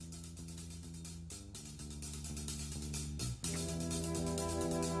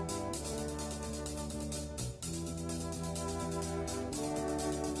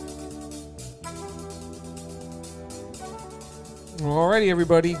Alrighty,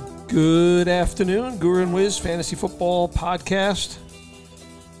 everybody. Good afternoon. Guru and Wiz Fantasy Football Podcast.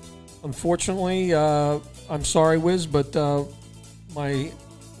 Unfortunately, I'm sorry, Wiz, but my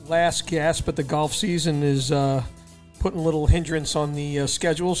last gasp at the golf season is putting a little hindrance on the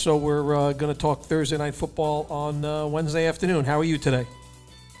schedule, so we're going to talk Thursday Night Football on Wednesday afternoon. How are you today?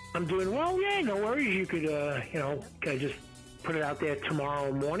 I'm doing well. Yeah, no worries. You could, kind of just put it out there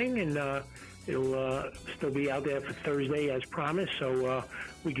tomorrow morning, and it'll still be out there for Thursday as promised. So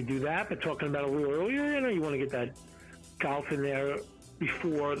we could do that. But talking about a little earlier, you want to get that golf in there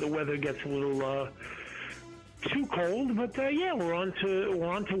before the weather gets a little too cold. But we're on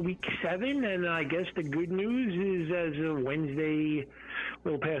to week 7, and I guess the good news is as of Wednesday, a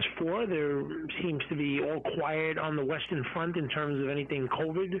little past 4, there seems to be all quiet on the Western Front in terms of anything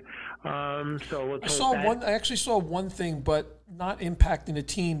COVID. So let's I actually saw one thing, but not impacting the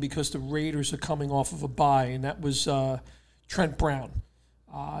team because the Raiders are coming off of a bye, and that was Trent Brown.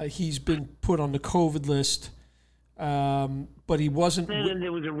 He's been put on the COVID list, but he wasn't. And then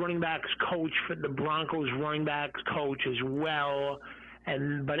there was a running backs coach for the Broncos running backs coach as well,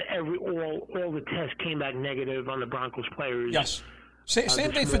 but all the tests came back negative on the Broncos players. Yes.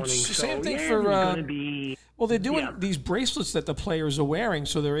 Same thing for. Well, they're doing these bracelets that the players are wearing,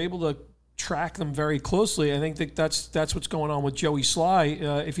 so they're able to track them very closely. I think that's what's going on with Joey Sly.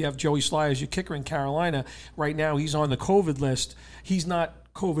 If you have Joey Sly as your kicker in Carolina, right now he's on the COVID list. He's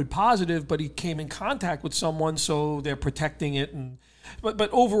not COVID positive, but he came in contact with someone, so they're protecting it. But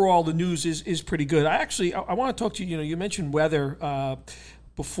overall, the news is pretty good. I want to talk to you. You mentioned weather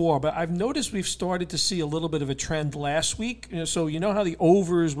before, but I've noticed we've started to see a little bit of a trend last week. So how the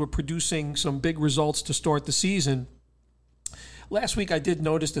overs were producing some big results to start the season. Last week I did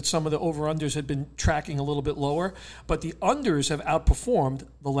notice that some of the over-unders had been tracking a little bit lower, but the unders have outperformed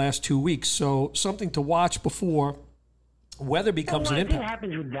the last 2 weeks. So something to watch before weather becomes an impact. What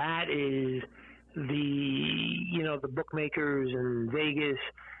happens with that is the bookmakers in Vegas,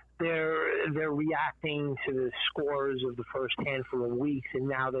 they're reacting to the scores of the first handful of weeks, and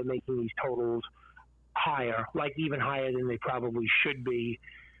now they're making these totals higher, like even higher than they probably should be,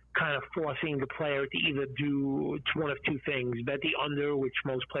 kind of forcing the player to either do one of two things: bet the under, which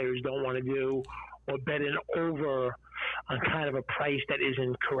most players don't want to do, or bet an over on kind of a price that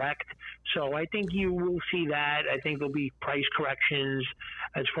isn't correct. So I think you will see that. I think there'll be price corrections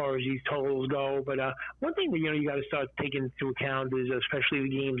as far as these totals go. But one thing that you got to start taking into account is, especially the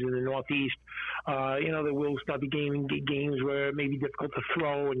games in the Northeast, there will start being games where it may be difficult to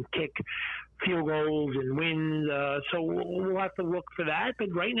throw and kick field goals and wins. So we'll have to look for that.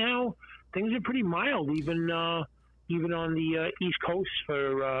 But right now, things are pretty mild, even on the East Coast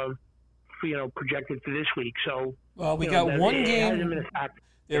for projected for this week. So we got one game.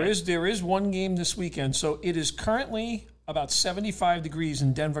 There is one game this weekend. So it is currently about 75 degrees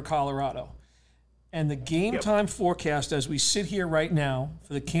in Denver, Colorado. And the game time forecast as we sit here right now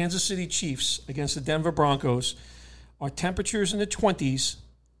for the Kansas City Chiefs against the Denver Broncos are temperatures in the 20s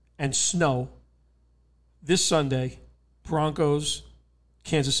and snow this Sunday, Broncos,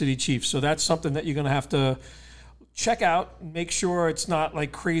 Kansas City Chiefs. So that's something that you're going to have to check out, make sure it's not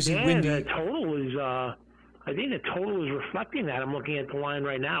like crazy windy. The total is, I think the total is reflecting that. I'm looking at the line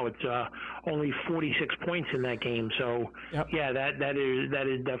right now. It's only 46 points in that game. So that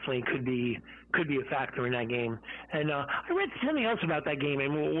is definitely could be a factor in that game. And I read something else about that game,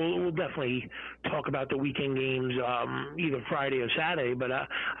 and we'll definitely talk about the weekend games either Friday or Saturday. But I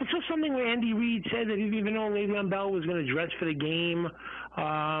saw something where Andy Reid said that even though Le'Veon Bell was going to dress for the game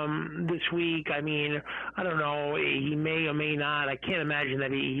this week, I mean, I don't know, he may or may not. I can't imagine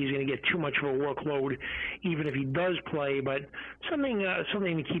that he's going to get too much of a workload, even if he does play. But something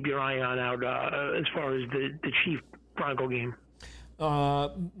to keep your eye on out as far as the Chief Bronco game.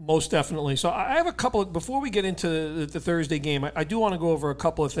 Most definitely. So I have a couple before we get into the Thursday game. I do want to go over a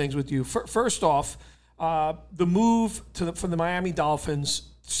couple of things with you. First off, the move for the Miami Dolphins,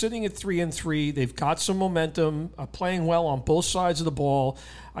 sitting at 3-3. They've got some momentum, playing well on both sides of the ball.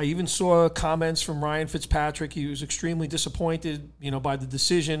 I even saw comments from Ryan Fitzpatrick. He was extremely disappointed, by the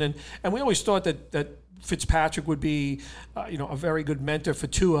decision, and we always thought that Fitzpatrick would be, a very good mentor for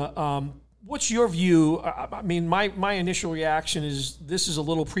Tua. What's your view? I mean, my initial reaction is this is a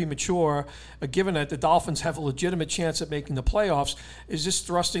little premature, given that the Dolphins have a legitimate chance at making the playoffs. Is this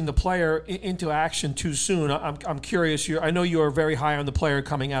thrusting the player into action too soon? I'm curious. I know you are very high on the player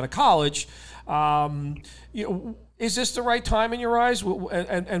coming out of college. Is this the right time in your eyes?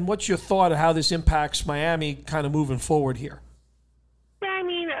 And what's your thought of how this impacts Miami kind of moving forward here? Yeah, I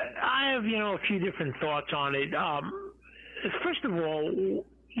mean, I have a few different thoughts on it. First of all,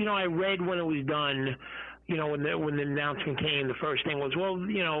 I read when it was done, when the announcement came, the first thing was, well,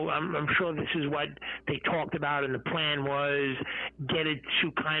 I'm sure this is what they talked about, and the plan was get it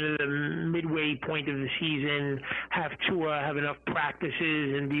to kind of the midway point of the season, have Tua have enough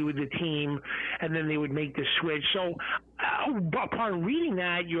practices and be with the team, and then they would make the switch. So upon reading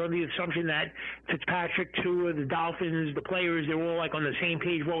that, you're on the assumption that Fitzpatrick, Tua, the Dolphins, the players, they were all like on the same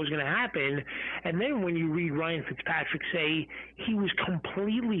page what was going to happen. And then when you read Ryan Fitzpatrick say he was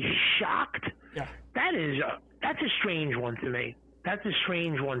completely shocked, yeah, that's a strange one to me. That's a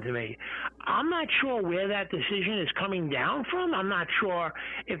strange one to me. I'm not sure where that decision is coming down from. I'm not sure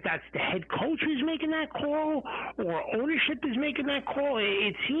if that's the head coach who's making that call or ownership is making that call.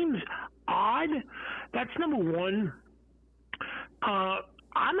 It seems odd. That's number one.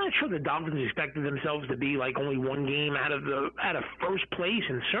 I'm not sure the Dolphins expected themselves to be like only one game out of first place,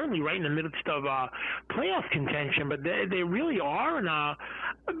 and certainly right in the midst of playoff contention. But they really are. And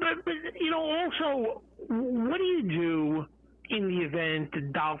but also, what do you do in the event the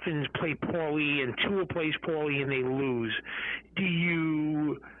Dolphins play poorly and Tua plays poorly and they lose? Do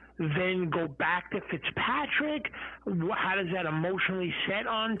you then go back to Fitzpatrick? How does that emotionally set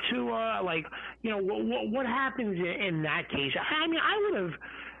on Tua? What happens in that case? I mean, I would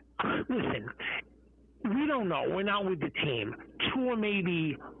have – listen, we don't know. We're not with the team. Tua may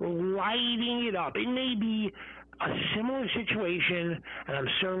be lighting it up. It may be a similar situation, and I'm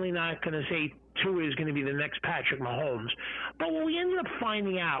certainly not going to say Tua is going to be the next Patrick Mahomes. But what we ended up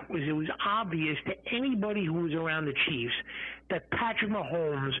finding out was it was obvious to anybody who was around the Chiefs that Patrick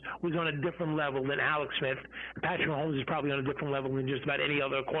Mahomes was on a different level than Alex Smith. Patrick Mahomes is probably on a different level than just about any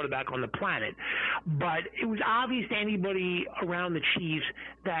other quarterback on the planet. But it was obvious to anybody around the Chiefs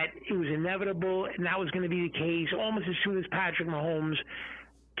that it was inevitable, and that was going to be the case almost as soon as Patrick Mahomes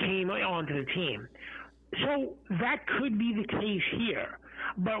came onto the team. So that could be the case here.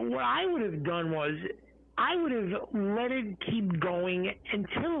 But what I would have done was I would have let it keep going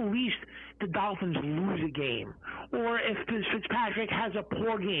until at least the Dolphins lose a game. Or if Fitzpatrick has a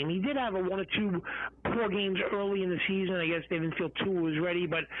poor game. He did have one or two poor games early in the season. I guess they didn't feel Tua was ready.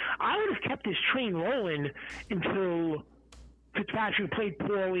 But I would have kept this train rolling until Fitzpatrick played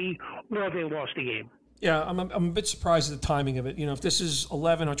poorly or they lost the game. Yeah, I'm a bit surprised at the timing of it. If this is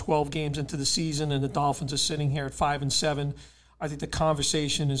 11 or 12 games into the season and the Dolphins are sitting here at 5-7, I think the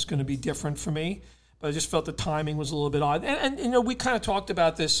conversation is going to be different for me. But I just felt the timing was a little bit odd. And we kind of talked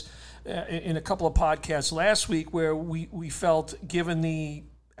about this in a couple of podcasts last week where we felt, given the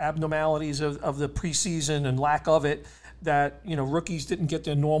abnormalities of the preseason and lack of it, that rookies didn't get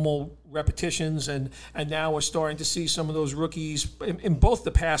their normal repetitions, and now we're starting to see some of those rookies in both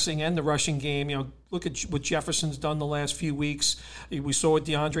the passing and the rushing game. Look at what Jefferson's done the last few weeks. We saw what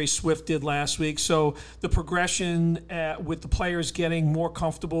DeAndre Swift did last week. So the progression with the players getting more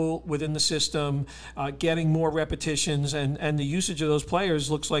comfortable within the system, getting more repetitions, and the usage of those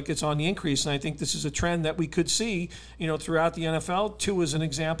players looks like it's on the increase. And I think this is a trend that we could see, throughout the NFL. Tua is an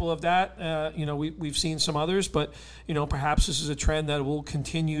example of that. We've seen some others, but perhaps this is a trend that will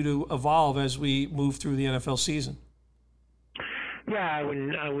continue to evolve as we move through the NFL season. Yeah, I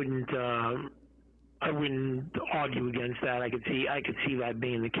wouldn't argue against that. I could see that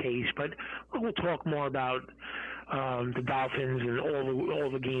being the case, but we'll talk more about the Dolphins and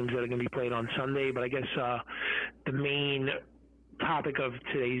all the games that are going to be played on Sunday. But I guess the main topic of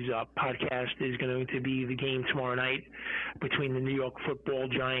today's podcast is going to be the game tomorrow night between the New York Football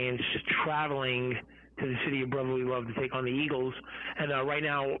Giants traveling to the city of brotherly love to take on the Eagles. And right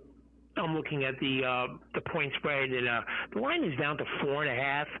now, I'm looking at the point spread, and the line is down to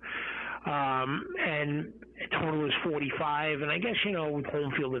 4.5, and total is 45. And I guess with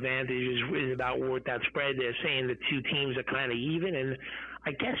home field advantage is about worth that spread. They're saying the two teams are kind of even, and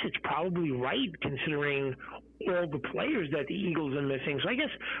I guess it's probably right considering all the players that the Eagles are missing. So I guess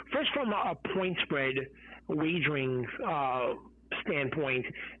first from a point spread wagering standpoint,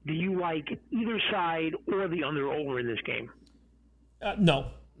 do you like either side or the under/over in this game?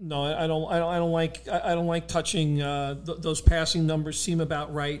 No, I don't like touching those passing numbers. Seem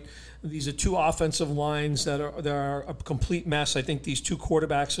about right. These are two offensive lines that are a complete mess. I think these two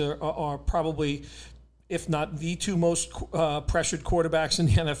quarterbacks are probably, if not the two most pressured quarterbacks in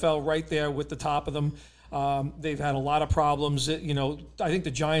the NFL, right there with the top of them. They've had a lot of problems. I think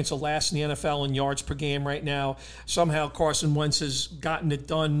the Giants are last in the NFL in yards per game right now. Somehow Carson Wentz has gotten it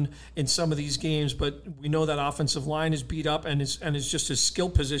done in some of these games, but we know that offensive line is beat up, and it's just his skill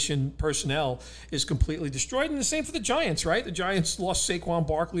position personnel is completely destroyed. And the same for the Giants, right? The Giants lost Saquon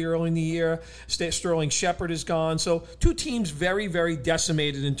Barkley early in the year. Sterling Shepard is gone. So two teams very, very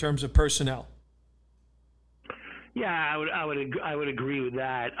decimated in terms of personnel. Yeah, I would agree with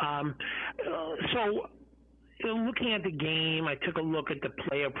that. So looking at the game, I took a look at the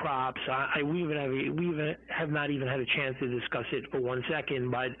player props. We even have not even had a chance to discuss it for 1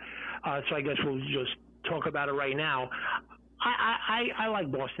 second, but so I guess we'll just talk about it right now. I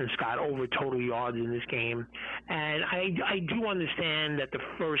like Boston Scott over total yards in this game, and I do understand that the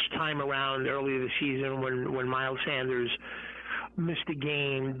first time around earlier this season when Miles Sanders missed a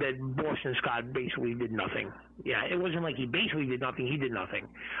game, that Boston Scott basically did nothing. Yeah, it wasn't like he basically did nothing, he did nothing.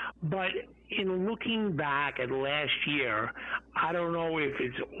 But in looking back at last year, I don't know if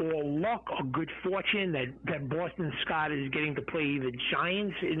it's all luck or good fortune that Boston Scott is getting to play the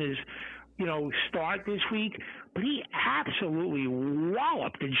Giants in his start this week, but he absolutely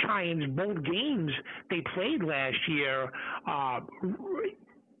walloped the Giants both games they played last year.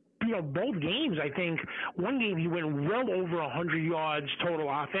 Both games, I think, one game he went well over 100 yards total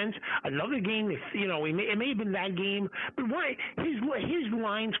offense. Another game, it may have been that game, but his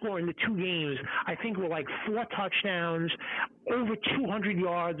line score in the two games, I think, were like 4 touchdowns, over 200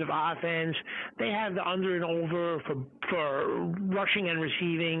 yards of offense. They have the under and over for rushing and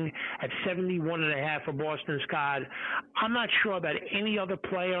receiving at 71.5 for Boston Scott. I'm not sure about any other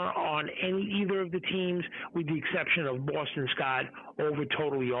player on either of the teams, with the exception of Boston Scott over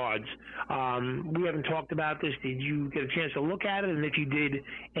total yards. We haven't talked about this. Did you get a chance to look at it? And if you did,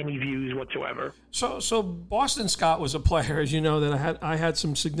 any views whatsoever? So Boston Scott was a player, as you know, that I had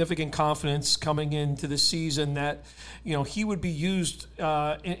some significant confidence coming into the season that he would be used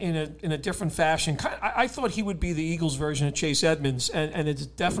in a different fashion. I thought he would be the Eagles' version of Chase Edmonds, and it's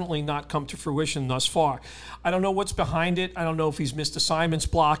definitely not come to fruition thus far. I don't know what's behind it. I don't know if he's missed assignments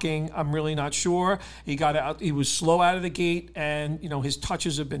blocking. I'm really not sure. He got out. He was slow out of the gate, and his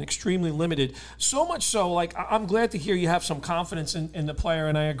touches have been extremely limited. So much so, like, I'm glad to hear you have some confidence in the player,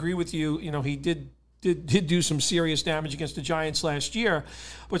 and I agree with you. He did do some serious damage against the Giants last year,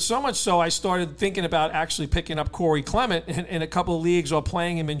 but so much so I started thinking about actually picking up Corey Clement in a couple of leagues or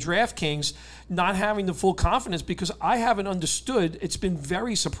playing him in DraftKings, not having the full confidence because I haven't understood. It's been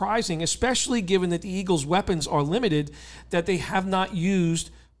very surprising, especially given that the Eagles' weapons are limited, that they have not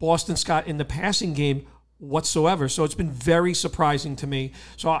used Boston Scott in the passing game whatsoever. So it's been very surprising to me.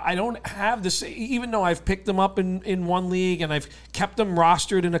 So I don't have this, even though I've picked them up in one league and I've kept them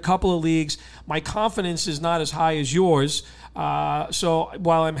rostered in a couple of leagues, my confidence is not as high as yours. So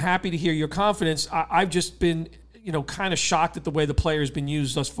while I'm happy to hear your confidence, I've just been, kind of shocked at the way the player's been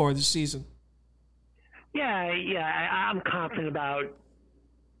used thus far this season. Yeah, I'm confident about,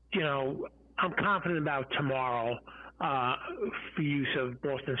 tomorrow for use of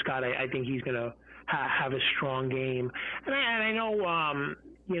Boston Scott. I think he's going to have a strong game. And I know,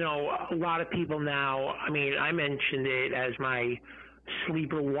 a lot of people now, I mentioned it as my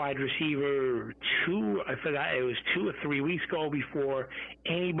sleeper wide receiver 2, I forgot, it was 2 or 3 weeks ago before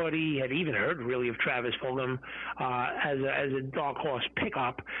anybody had even heard really of Travis Fulgham as a dark horse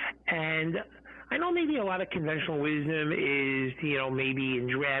pickup. And I know maybe a lot of conventional wisdom is, maybe in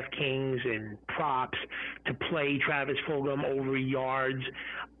DraftKings and props to play Travis Fulgham over yards,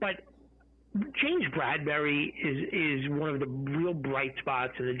 but James Bradbury is one of the real bright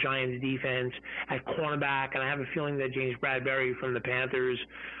spots in the Giants defense at cornerback, and I have a feeling that James Bradbury from the Panthers,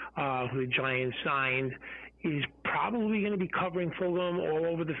 who the Giants signed, is probably going to be covering Fulgham all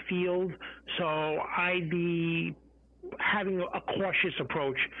over the field. So I'd be having a cautious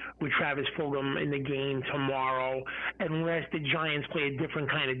approach with Travis Fulgham in the game tomorrow, unless the Giants play a different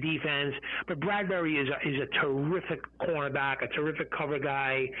kind of defense. But Bradbury is a terrific cornerback, a terrific cover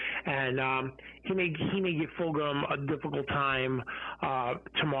guy, and he may give Fulgham a difficult time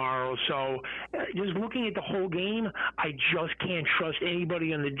tomorrow. So just looking at the whole game, I just can't trust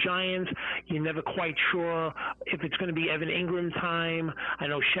anybody on the Giants. You're never quite sure if it's going to be Evan Ingram time. I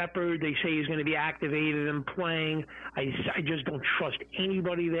know Shepard, they say he's going to be activated and playing. I just don't trust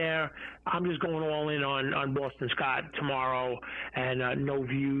anybody there. I'm just going all in on Boston Scott tomorrow, and no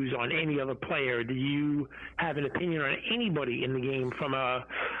views on any other player. Do you have an opinion on anybody in the game from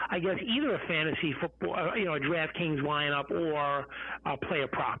either a fantasy football, a DraftKings lineup, or a player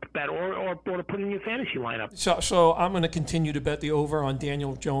prop bet, or to put in your fantasy lineup? So I'm going to continue to bet the over on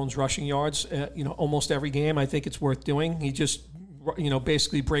Daniel Jones rushing yards. Almost every game, I think it's worth doing. He just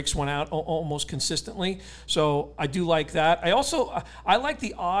basically breaks one out almost consistently. So I do like that. I like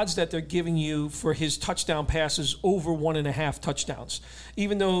the odds that they're giving you for his touchdown passes over 1.5 touchdowns.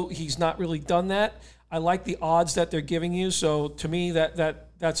 Even though he's not really done that, I like the odds that they're giving you. So to me, that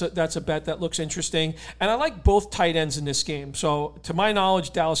That's a bet that looks interesting. And I like both tight ends in this game. So to my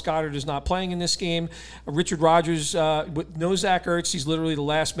knowledge, Dallas Goedert is not playing in this game. Richard Rodgers, with no Zach Ertz, he's literally the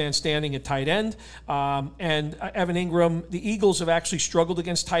last man standing at tight end. And Evan Ingram, the Eagles have actually struggled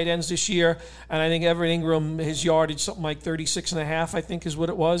against tight ends this year. And I think Evan Ingram, his yardage, something like 36.5, I think is what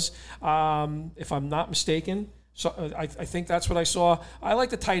it was, if I'm not mistaken. So I think that's what I saw. I like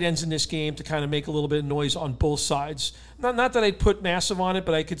the tight ends in this game to kind of make a little bit of noise on both sides. Not that I'd put massive on it,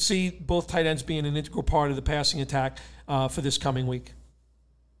 but I could see both tight ends being an integral part of the passing attack for this coming week.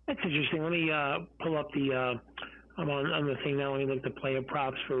 That's interesting. Let me pull up the. I'm on the thing now. Let me look at the player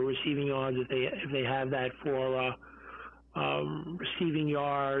props for receiving yards if they have that for receiving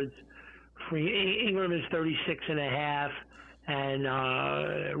yards. Ingram is 36.5. And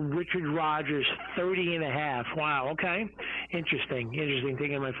Richard Rodgers, 30.5. Wow, okay. Interesting.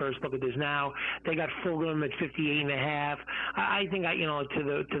 Taking my first look at this now. They got Fulgham at 58.5. I think,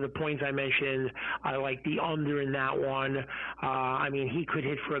 to the points I mentioned, I like the under in that one. I mean, he could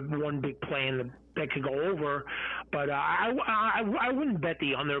hit for one big play and that could go over, but I wouldn't bet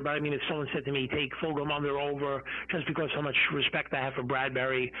the under. But I mean, if someone said to me, take Fulgham under over, just because how much respect I have for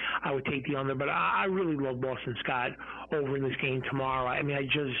Bradbury, I would take the under. But I really love Boston Scott over in this game tomorrow. I mean, I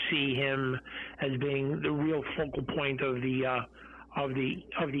just see him as being the real focal point of the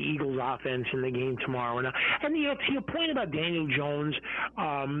Eagles offense in the game tomorrow. And to your point about Daniel Jones,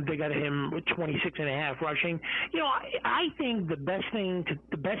 they got him with 26.5 rushing. I think the best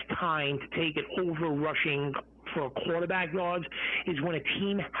time to take it over rushing for quarterback yards is when a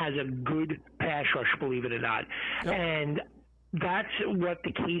team has a good pass rush, believe it or not. Yep. And that's what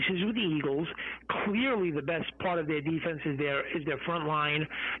the case is with the Eagles. Clearly, the best part of their defense is their front line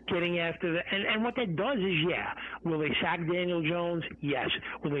getting after and what that does is, will they sack Daniel Jones? Yes.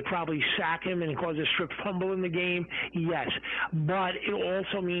 Will they probably sack him and cause a strip fumble in the game? Yes. But it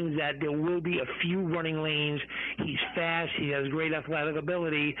also means that there will be a few running lanes. He's fast. He has great athletic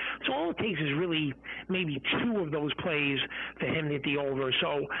ability. So all it takes is really maybe two of those plays for him to hit the over.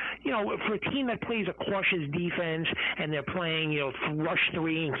 So, for a team that plays a cautious defense and they're playing rush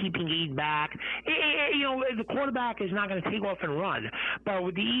three and keeping Eid back. The quarterback is not going to take off and run. But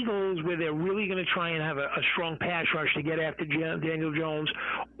with the Eagles, where they're really going to try and have a strong pass rush to get after Daniel Jones,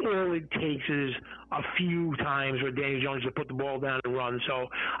 all it takes is a few times where Daniel Jones will put the ball down and run. So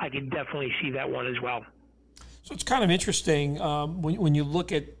I can definitely see that one as well. So it's kind of interesting when you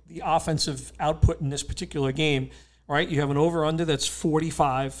look at the offensive output in this particular game, right? You have an over-under that's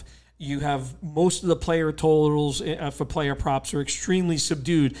 45. You have most of the player totals for player props are extremely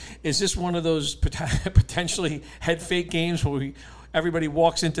subdued. Is this one of those potentially head fake games where everybody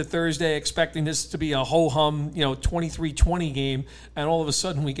walks into Thursday expecting this to be a ho-hum, 23-20 game, and all of a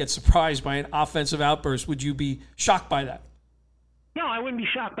sudden we get surprised by an offensive outburst? Would you be shocked by that? No, I wouldn't be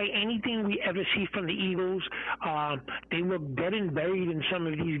shocked by anything we ever see from the Eagles. They look dead and buried in some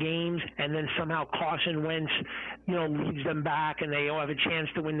of these games, and then somehow Carson Wentz, leads them back, and they all have a chance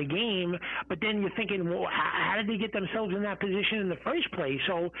to win the game. But then you're thinking, well, how did they get themselves in that position in the first place?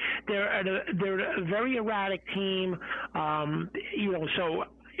 So they're a very erratic team. So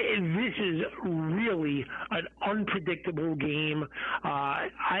this is really an unpredictable game.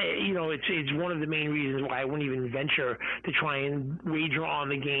 It's one of the main reasons why I wouldn't even venture to try and wager on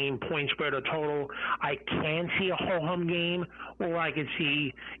the game, point spread or total. I can see a ho-hum game, or I could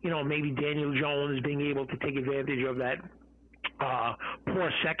see, maybe Daniel Jones being able to take advantage of that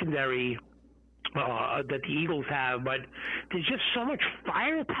poor secondary that the Eagles have. But there's just so much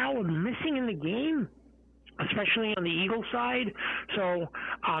firepower missing in the game, especially on the Eagles side. So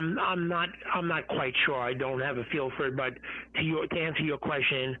I'm not quite sure. I don't have a feel for it. But to answer your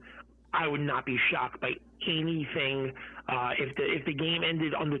question, I would not be shocked by anything if the game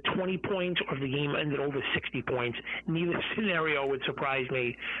ended under 20 points or if the game ended over 60 points. Neither scenario would surprise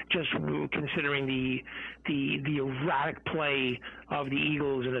me, just considering the erratic play of the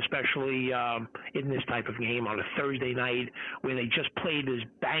Eagles, and especially in this type of game on a Thursday night where they just played this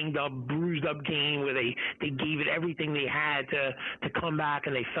banged up, bruised up game where they gave it everything they had to come back,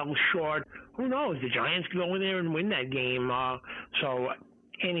 and they fell short. Who knows? The Giants could go in there and win that game. So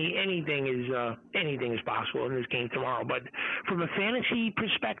anything is possible in this game tomorrow. But from a fantasy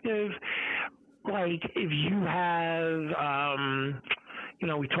perspective, like if you have,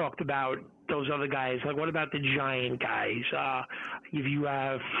 we talked about those other guys. Like, what about the Giant guys? If you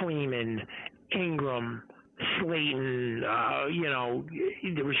have Freeman, Ingram, Slayton,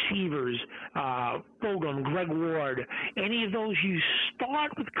 the receivers, Fulgham, Greg Ward, any of those you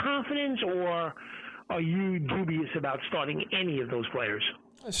start with confidence, or are you dubious about starting any of those players?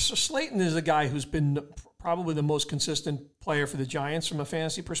 So Slayton is a guy who's been probably the most consistent player for the Giants from a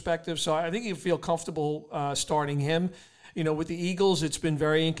fantasy perspective. So I think you feel comfortable starting him. With the Eagles, it's been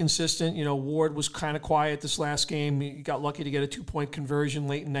very inconsistent. Ward was kind of quiet this last game. He got lucky to get a 2-point conversion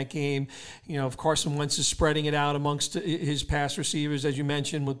late in that game. If Carson Wentz is spreading it out amongst his pass receivers, as you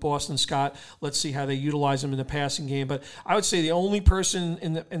mentioned, with Boston Scott. Let's see how they utilize him in the passing game. But I would say the only person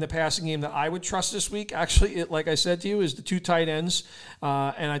in the passing game that I would trust this week, actually, like I said to you, is the 2 tight ends.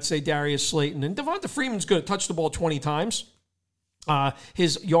 And I'd say Darius Slayton. And Devonta Freeman's going to touch the ball 20 times.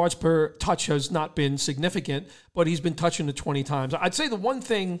 His yards per touch has not been significant, but he's been touching it 20 times. I'd say the one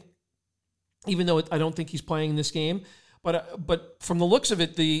thing, even though I don't think he's playing in this game, but from the looks of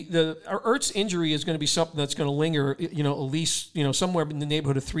it, the Ertz injury is going to be something that's going to linger, at least, somewhere in the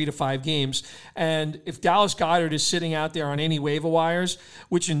neighborhood of 3 to 5 games. And if Dallas Goedert is sitting out there on any waiver wires,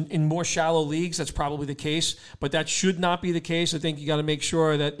 which in more shallow leagues, that's probably the case, but that should not be the case. I think you got to make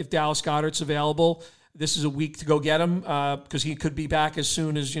sure that if Dallas Goedert's available, this is a week to go get him because he could be back as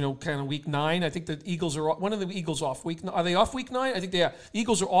soon as, kind of week 9. I think the Eagles are – when are the Eagles off? Are they off week 9? I think they are. The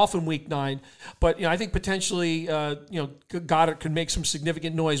Eagles are off in week 9. But, I think potentially, Goedert could make some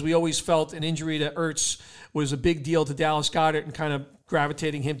significant noise. We always felt an injury to Ertz was a big deal to Dallas Goedert and kind of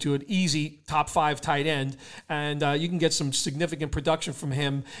gravitating him to an easy top 5 tight end. And you can get some significant production from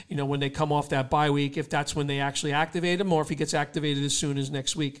him, when they come off that bye week, if that's when they actually activate him or if he gets activated as soon as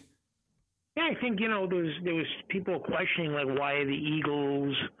next week. Yeah, I think, there was people questioning, why the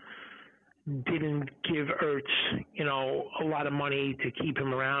Eagles didn't give Ertz, a lot of money to keep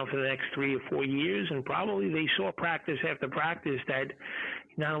him around for the next 3 or 4 years. And probably they saw practice after practice that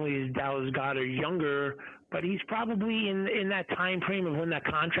not only is Dallas Goedert younger, but he's probably in that time frame of when that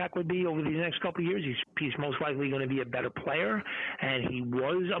contract would be over the next couple of years. He's most likely going to be a better player, and he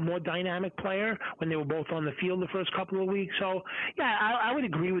was a more dynamic player when they were both on the field the first couple of weeks. So, yeah, I would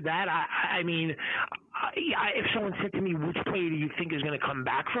agree with that. I mean, if someone said to me, which player do you think is going to come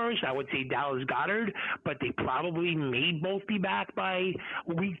back first, I would say Dallas Goedert, but they probably may both be back by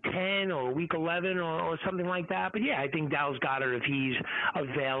week 10 or week 11 or something like that. But, yeah, I think Dallas Goedert, if he's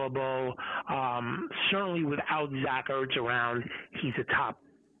available, certainly without Zach Ertz around, he's a top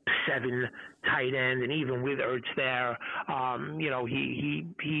 7 tight end, and even with Ertz there,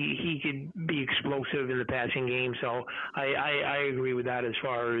 he could be explosive in the passing game. So I agree with that as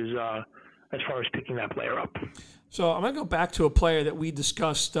far as picking that player up. So I'm going to go back to a player that we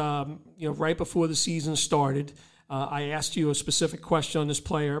discussed, right before the season started. I asked you a specific question on this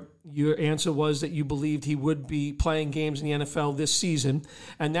player. Your answer was that you believed he would be playing games in the NFL this season,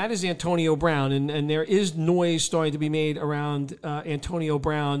 and that is Antonio Brown. And there is noise starting to be made around Antonio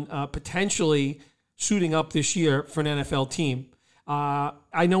Brown potentially suiting up this year for an NFL team.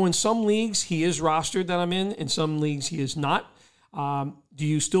 I know in some leagues he is rostered that I'm in some leagues he is not. Do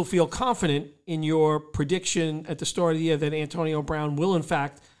you still feel confident in your prediction at the start of the year that Antonio Brown will, in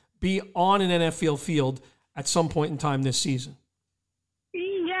fact, be on an NFL field at some point in time this season?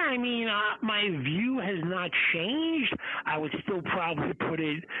 Yeah, I mean, my view has not changed. I would still probably put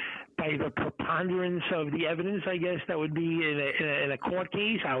it by the preponderance of the evidence, I guess, that would be in a court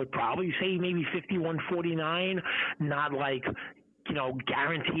case. I would probably say maybe 51-49, not like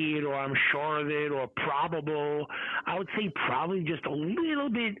guaranteed or I'm sure of it or probable. I would say probably just a little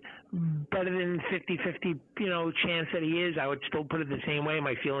bit better than 50-50, chance that he is. I would still put it the same way.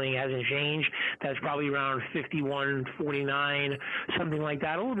 My feeling hasn't changed. That's probably around 51-49, something like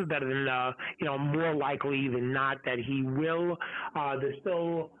that. A little bit better than, more likely than not that he will. There's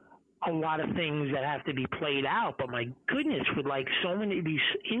still a lot of things that have to be played out, but my goodness, with so many of these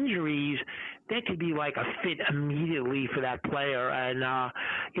injuries, there could be a fit immediately for that player, and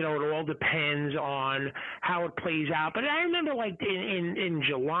it all depends on how it plays out. But I remember in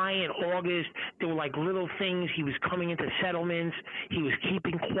July and August, there were little things. He was coming into settlements, he was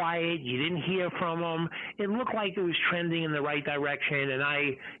keeping quiet, you didn't hear from him. It looked like it was trending in the right direction, and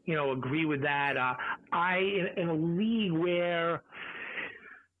I agree with that. In a league where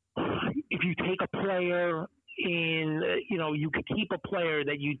if you take a player you could keep a player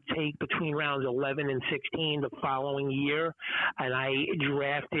that you take between rounds 11 and 16 the following year, and I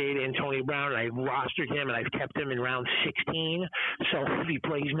drafted Antonio Brown, and I rostered him, and I've kept him in round 16. So if he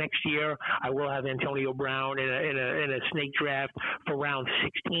plays next year, I will have Antonio Brown in a snake draft for round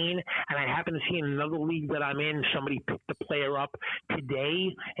 16. And I happen to see in another league that I'm in, somebody picked the player up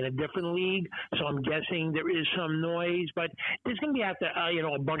today in a different league. So I'm guessing there is some noise, but there's going to be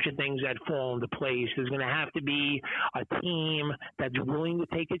a bunch of things that fall into place. There's going to have to be be a team that's willing to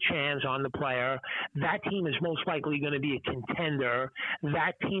take a chance on the player. That team is most likely going to be a contender.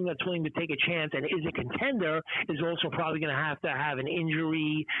 That team that's willing to take a chance and is a contender is also probably going to have an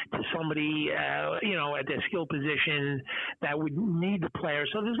injury to somebody, at their skill position that would need the player.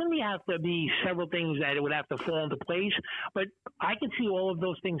 So there's going to have to be several things that it would have to fall into place. But I can see all of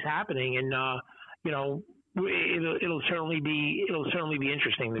those things happening, and it'll certainly be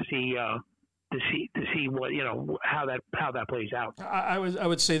interesting to see what how that plays out. I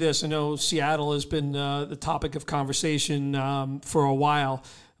would say this. I know Seattle has been the topic of conversation for a while,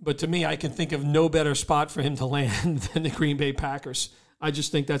 but to me, I can think of no better spot for him to land than the Green Bay Packers. I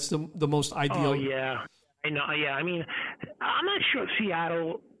just think that's the most ideal. Oh yeah, I know. Yeah, I mean, I'm not sure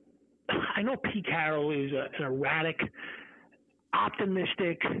Seattle. I know Pete Carroll is an erratic,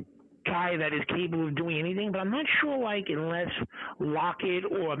 optimistic guy that is capable of doing anything, but I'm not sure, unless Lockett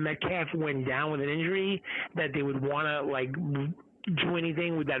or Metcalf went down with an injury, that they would want to, do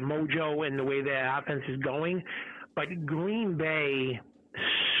anything with that mojo and the way their offense is going. But Green Bay,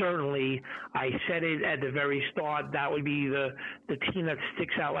 certainly, I said it at the very start, that would be the team that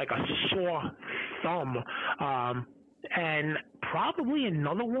sticks out like a sore thumb. And probably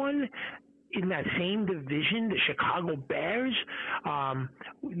another one in that same division, the Chicago Bears.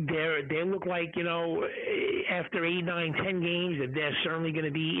 They look like, after 8, 9, 10 games, that they're certainly going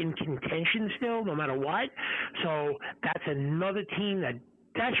to be in contention still, no matter what. So that's another team that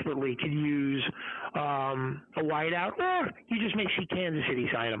desperately could use a wideout, or you just may see Kansas City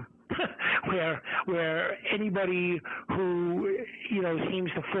sign them. where anybody who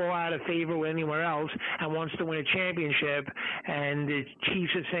seems to fall out of favor with anywhere else and wants to win a championship, and the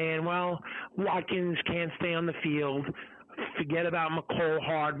Chiefs are saying, well, Watkins can't stay on the field, forget about McCole,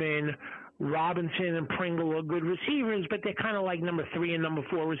 Hardman, Robinson and Pringle are good receivers, but they're kind of like number 3 and number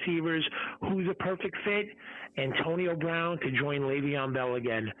 4 receivers. Who's a perfect fit? Antonio Brown to join Le'Veon Bell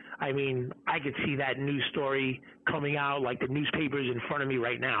again. I mean, I could see that news story coming out like the newspapers in front of me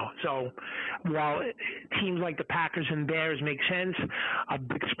right now. So while teams like the Packers and Bears make sense, a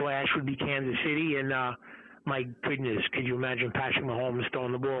big splash would be Kansas City. And my goodness, could you imagine Patrick Mahomes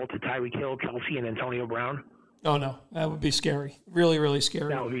throwing the ball to Tyreek Hill, Kelsey, and Antonio Brown? Oh, no. That would be scary. Really, really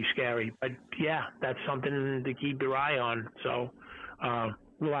scary. That would be scary. But, yeah, that's something to keep your eye on. So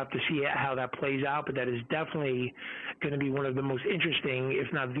we'll have to see how that plays out. But that is definitely going to be one of the most interesting,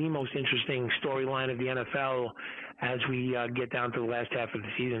 if not the most interesting storyline of the NFL as we get down to the last half of the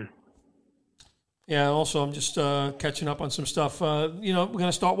season. Yeah, also, I'm just catching up on some stuff. We're going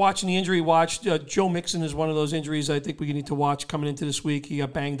to start watching the injury watch. Joe Mixon is one of those injuries I think we need to watch coming into this week. He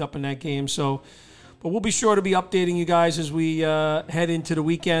got banged up in that game, so... But we'll be sure to be updating you guys as we head into the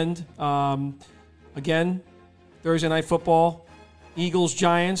weekend. Again, Thursday Night Football, Eagles,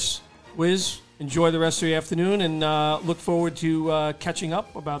 Giants. Wiz, enjoy the rest of your afternoon, and look forward to catching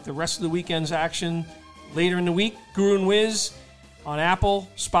up about the rest of the weekend's action later in the week. Guru and Wiz on Apple,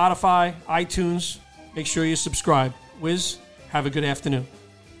 Spotify, iTunes. Make sure you subscribe. Wiz, have a good afternoon.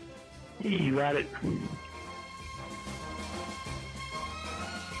 You got it.